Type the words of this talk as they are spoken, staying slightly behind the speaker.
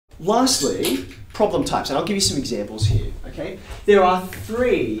Lastly, problem types, and I'll give you some examples here, okay? There are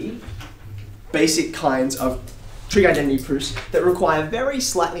 3 basic kinds of trig identity proofs that require very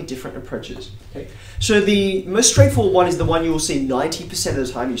slightly different approaches, okay? So the most straightforward one is the one you will see 90% of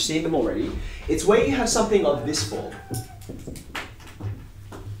the time, you've seen them already. It's where you have something of this form,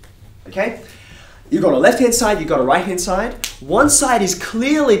 okay? You've got a left-hand side, you've got a right-hand side. One side is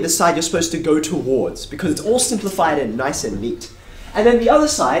clearly the side you're supposed to go towards because it's all simplified and nice and neat. And then the other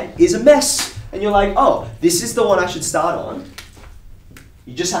side is a mess. And you're like, oh, this is the one I should start on.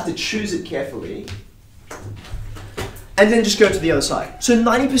 You just have to choose it carefully. And then just go to the other side. So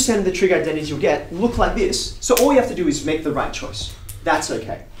 90% of the trig identities you'll get look like this. So all you have to do is make the right choice. That's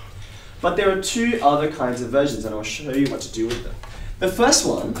okay. But there are 2 other kinds of versions, and I'll show you what to do with them. The first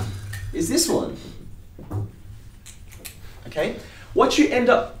one is this one. Okay? What you end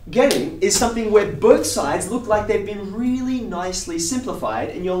up getting is something where both sides look like they've been really nicely simplified,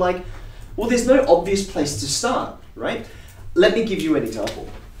 and you're like, well, there's no obvious place to start, right? Let me give you an example.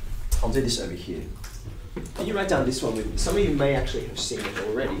 I'll do this over here. Can you write down this one with me? Some of you may actually have seen it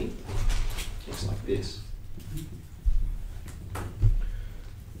already. It looks like this.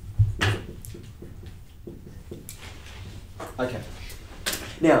 Okay.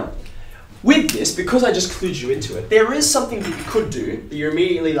 Now, with this, because I just clued you into it, there is something that you could do that you're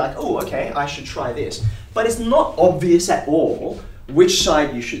immediately like, oh, okay, I should try this. But it's not obvious at all which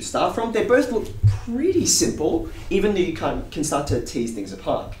side you should start from. They both look pretty simple, even though you can start to tease things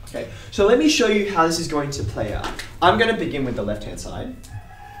apart. Okay, so let me show you how this is going to play out. I'm going to begin with the left-hand side.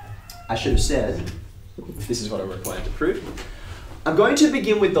 I should have said, this is what I'm required to prove. I'm going to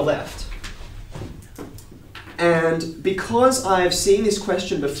begin with the left. And because I've seen this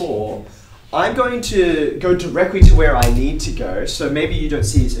question before, I'm going to go directly to where I need to go. So maybe you don't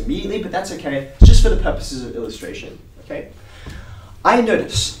see this immediately, but that's okay. It's just for the purposes of illustration. Okay. I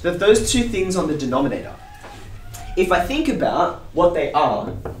notice that those 2 things on the denominator, if I think about what they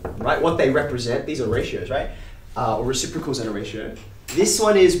are, right, what they represent, these are ratios, right, or reciprocals in a ratio. This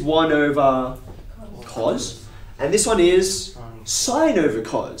one is 1 over cos, and this one is sine over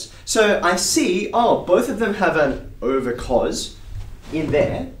cos. So I see, oh, both of them have an over cos in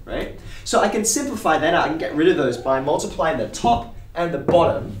there, right? So I can simplify that out and get rid of those by multiplying the top and the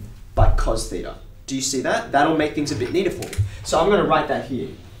bottom by cos theta. Do you see that? That'll make things a bit neater for me. So I'm going to write that here.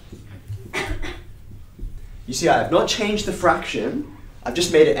 You see, I have not changed the fraction. I've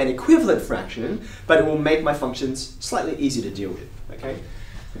just made it an equivalent fraction, but it will make my functions slightly easier to deal with. Okay?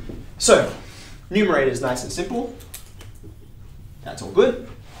 So, numerator is nice and simple. That's all good.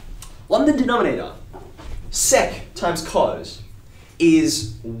 On the denominator, sec times cos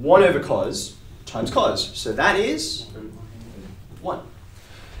is 1 over cos times cos. So that is 1.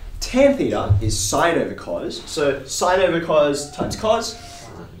 Tan theta is sine over cos. So sine over cos times cos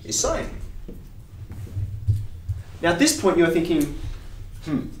is sine. Now at this point you're thinking,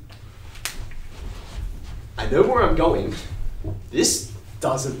 I know where I'm going. This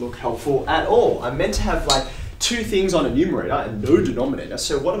doesn't look helpful at all. I'm meant to have like 2 things on a numerator and no denominator.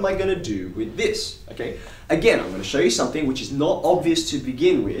 So what am I going to do with this? Okay. Again, I'm going to show you something which is not obvious to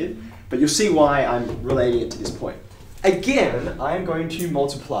begin with, but you'll see why I'm relating it to this point. Again, I am going to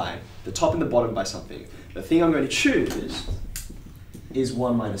multiply the top and the bottom by something. The thing I'm going to choose is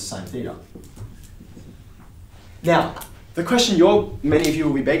 1 minus sine theta. Now, the question many of you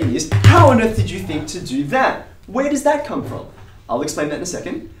will be begging is, how on earth did you think to do that? Where does that come from? I'll explain that in a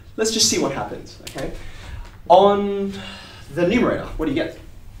second. Let's just see what happens, okay? On the numerator, what do you get?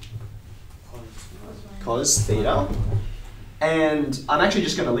 Cos theta. And I'm actually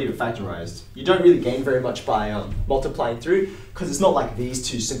just going to leave it factorized. You don't really gain very much by multiplying through, because it's not like these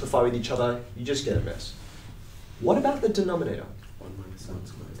 2 simplify with each other. You just get a mess. What about the denominator? 1 minus sine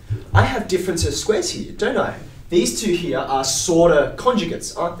squared. I have difference of squares here, don't I? These 2 here are sort of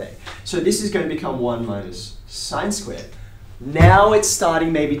conjugates, aren't they? So this is going to become 1 minus sine squared. Now it's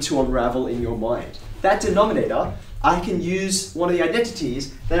starting maybe to unravel in your mind. That denominator, I can use one of the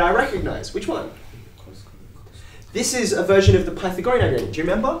identities that I recognize. Which one? This is a version of the Pythagorean identity. Do you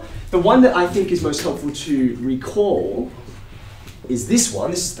remember? The one that I think is most helpful to recall is this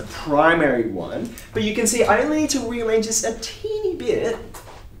one. This is the primary one. But you can see I only need to rearrange this a teeny bit.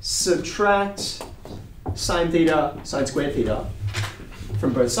 Subtract sine theta, sine squared theta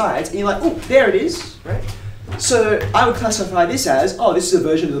from both sides. And you're like, oh, there it is, right? So I would classify this as, oh, this is a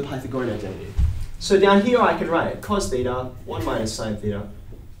version of the Pythagorean identity. So down here I can write cos theta, 1 minus sine theta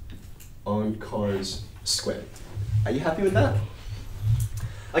on cos squared. Are you happy with that?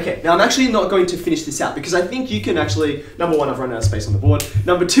 Okay, now I'm actually not going to finish this out because I think you can actually, number 1, I've run out of space on the board.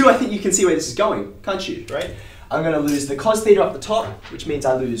 Number 2, I think you can see where this is going, can't you, right? I'm going to lose the cos theta up the top, which means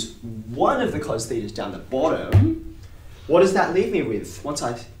I lose one of the cos thetas down the bottom. What does that leave me with once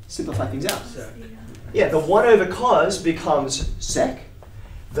I simplify things out? Yeah, the 1 over cos becomes sec.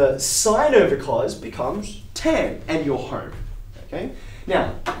 The sine over cos becomes tan, and you're home. Okay?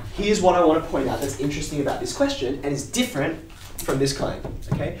 Now, here's what I want to point out that's interesting about this question and is different from this kind.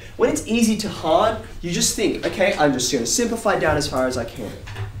 Okay? When it's easy to hard, you just think, okay, I'm just going to simplify down as far as I can.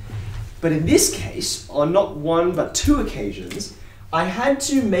 But in this case, on not one but 2 occasions, I had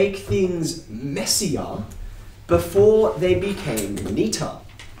to make things messier before they became neater.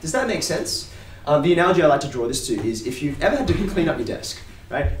 Does that make sense? The analogy I like to draw this to is if you've ever had to clean up your desk,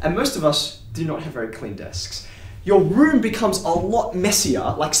 right? And most of us do not have very clean desks. Your room becomes a lot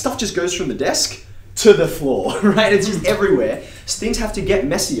messier, like stuff just goes from the desk to the floor, right? It's just everywhere. So things have to get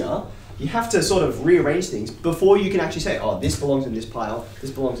messier. You have to sort of rearrange things before you can actually say, oh, this belongs in this pile, this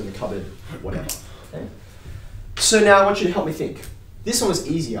belongs in the cupboard, whatever. Okay? So now I want you to help me think. This one was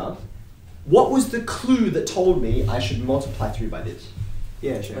easier. What was the clue that told me I should multiply through by this?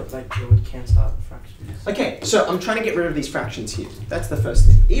 Yeah, sure. But like we can't start fractions. Okay, so I'm trying to get rid of these fractions here. That's the first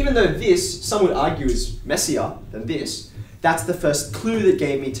thing. Even though this, some would argue, is messier than this, that's the first clue that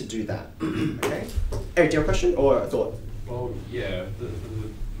gave me to do that. Okay? Eric, do you have a question or a thought? Well, yeah, the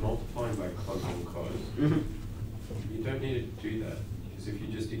multiplying by cos and cos, you don't need to do that, because if you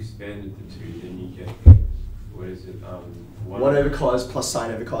just expanded the two, then you get, what is it, 1 over cos plus sine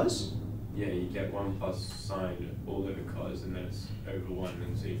over cos? Yeah, you get 1 plus sine all over cos, and that's over 1,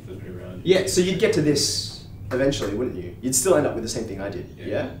 and so you flip it around. Yeah, so you'd get to this eventually, wouldn't you? You'd still end up with the same thing I did,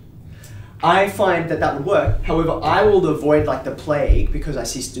 yeah? I find that that would work. However, I will avoid like the plague because I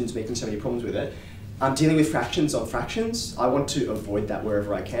see students making so many problems with it. I'm dealing with fractions on fractions. I want to avoid that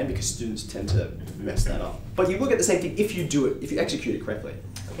wherever I can because students tend to mess that up. But you will get the same thing if you do it, if you execute it correctly.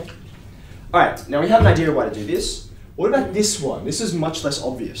 Okay? All right, now we have an idea of why to do this. What about this one? This is much less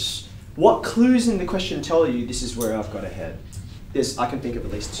obvious. What clues in the question tell you this is where I've got to head? I can think of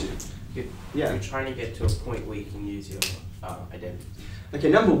at least 2. You're trying to get to a point where you can use your identity.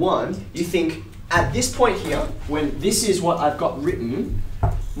 Okay, number 1, you think at this point here, when this is what I've got written,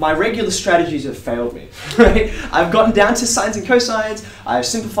 my regular strategies have failed me, right? I've gotten down to sines and cosines, I've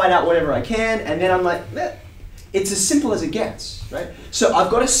simplified out whatever I can, and then I'm like, it's as simple as it gets, right? So I've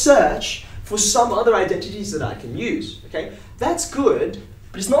got to search for some other identities that I can use, okay? That's good,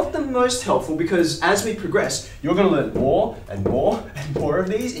 but it's not the most helpful because as we progress, you're going to learn more and more and more of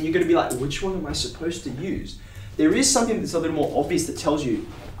these, and you're going to be like, which one am I supposed to use? There is something that's a little more obvious that tells you,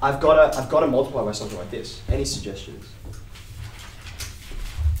 I've got to multiply by something like this. Any suggestions?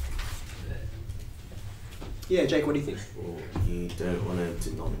 Yeah, Jake, what do you think? Well, you don't want a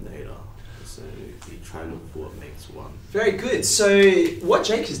denominator, so you try and look for what makes 1. Very good. So what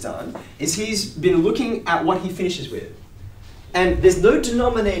Jake has done is he's been looking at what he finishes with. And there's no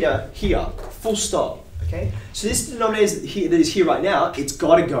denominator here, full stop. Okay? So this denominator that is here right now, it's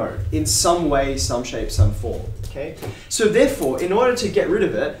got to go in some way, some shape, some form. Okay? So therefore, in order to get rid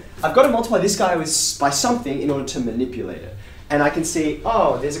of it, I've got to multiply this guy by something in order to manipulate it. And I can see,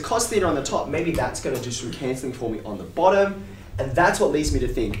 oh, there's a cos theta on the top. Maybe that's going to do some cancelling for me on the bottom. And that's what leads me to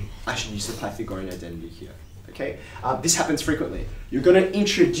think I should use the Pythagorean identity here. Okay? This happens frequently. You're going to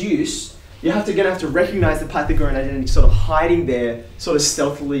introduce, you're going to have to recognize the Pythagorean identity sort of hiding there, sort of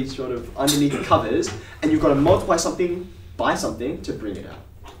stealthily, sort of underneath the covers. And you've got to multiply something by something to bring it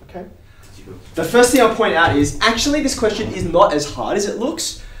out. Okay? The first thing I'll point out is, actually this question is not as hard as it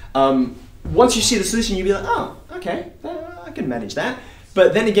looks. Once you see the solution, you'll be like, oh, okay, I can manage that.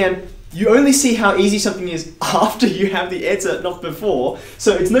 But then again, you only see how easy something is after you have the answer, not before.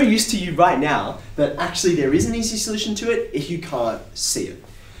 So it's no use to you right now that actually there is an easy solution to it if you can't see it.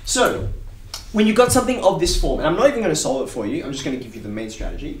 So when you've got something of this form, and I'm not even going to solve it for you, I'm just going to give you the main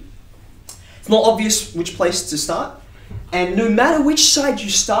strategy. It's not obvious which place to start. And no matter which side you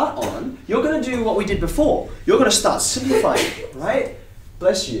start on, you're going to do what we did before. You're going to start simplifying, right?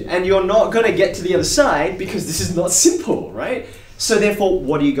 Bless you. And you're not going to get to the other side because this is not simple, right? So therefore,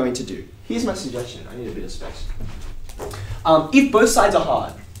 what are you going to do? Here's my suggestion. I need a bit of space. If both sides are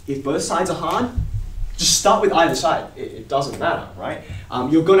hard, just start with either side. It doesn't matter, right?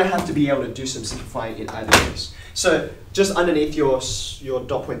 You're going to have to be able to do some simplifying in either case. So just underneath your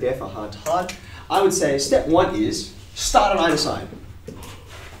dot point there for hard to hard, I would say step 1 is start on either side.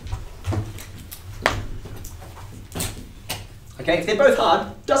 Okay, if they're both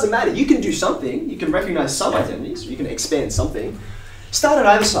hard, doesn't matter. You can do something. You can recognize some identities. You can expand something. Start on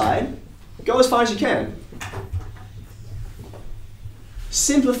either side. Go as far as you can.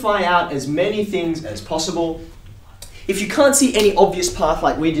 Simplify out as many things as possible. If you can't see any obvious path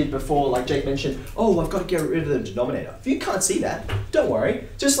like we did before, like Jake mentioned, oh, I've got to get rid of the denominator. If you can't see that, don't worry.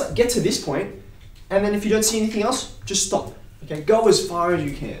 Just like get to this point, and then if you don't see anything else, just stop. Okay, go as far as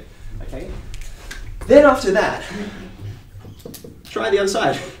you can. Okay. Then after that, try the other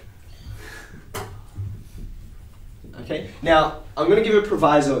side. Okay. Now I'm going to give a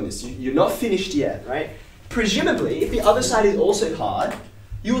proviso on this. You're not finished yet, right? Presumably, if the other side is also hard,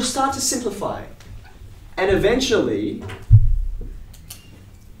 you will start to simplify. And eventually,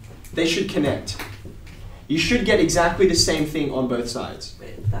 they should connect. You should get exactly the same thing on both sides.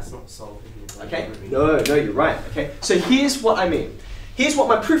 Wait, that's not solving it. Okay? No, you're right. Okay? So here's what I mean. Here's what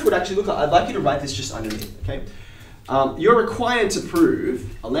my proof would actually look like. I'd like you to write this just underneath. Okay? You're required to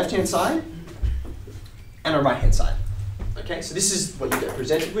prove a left-hand side and a right-hand side. Okay? So this is what you get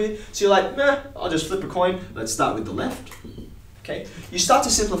presented with. So you're like, meh, I'll just flip a coin. Let's start with the left. Okay? You start to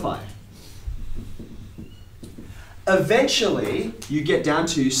simplify. Eventually, you get down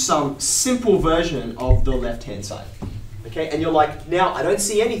to some simple version of the left-hand side. Okay, and you're like, now I don't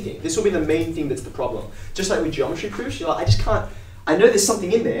see anything. This will be the main thing that's the problem. Just like with geometry proofs, you're like, I know there's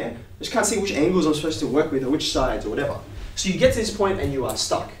something in there, I just can't see which angles I'm supposed to work with or which sides or whatever. So you get to this point and you are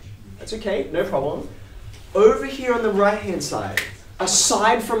stuck. That's okay, no problem. Over here on the right-hand side,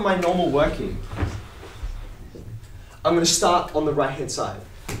 aside from my normal working, I'm going to start on the right-hand side.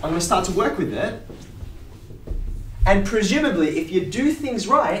 I'm going to start to work with it. And presumably, if you do things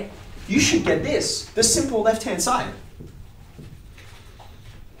right, you should get this, the simple left-hand side.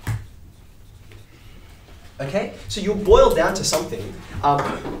 Okay? So you'll boil down to something.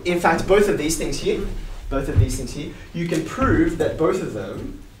 In fact, both of these things here, you can prove that both of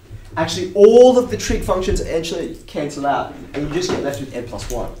them, actually all of the trig functions actually cancel out, and you just get left with n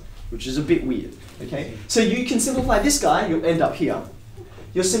plus 1, which is a bit weird. Okay? So you can simplify this guy, you'll end up here.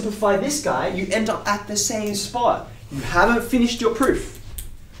 You'll simplify this guy, you end up at the same spot. You haven't finished your proof.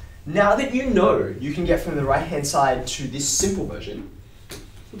 Now that you know you can get from the right-hand side to this simple version,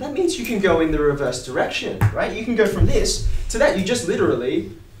 well, that means you can go in the reverse direction, right? You can go from this to that. You just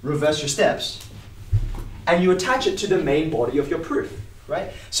literally reverse your steps, and you attach it to the main body of your proof,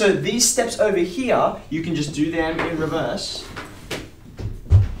 right? So these steps over here, you can just do them in reverse.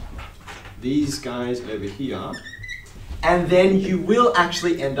 These guys over here. And then you will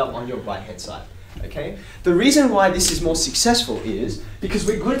actually end up on your right-hand side, okay? The reason why this is more successful is because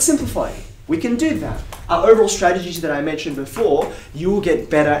we're good at simplifying. We can do that. Our overall strategies that I mentioned before, you will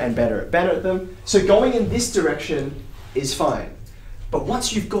get better and better at them. So going in this direction is fine. But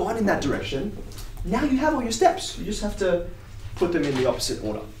once you've gone in that direction, now you have all your steps. You just have to put them in the opposite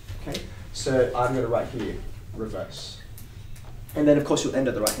order, okay? So I'm going to write here, reverse. And then, of course, you'll end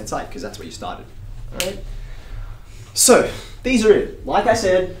at the right-hand side because that's where you started, all right? So, these are it. Like I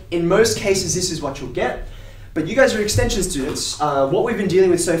said, in most cases this is what you'll get, but you guys are extension students. What we've been dealing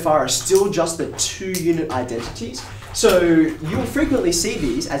with so far are still just the 2-unit identities. So you will frequently see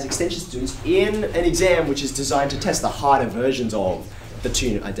these as extension students in an exam which is designed to test the harder versions of the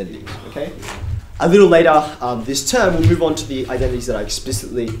 2-unit identities, okay? A little later this term, we'll move on to the identities that are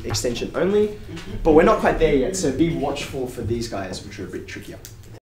explicitly extension only, but we're not quite there yet, so be watchful for these guys, which are a bit trickier.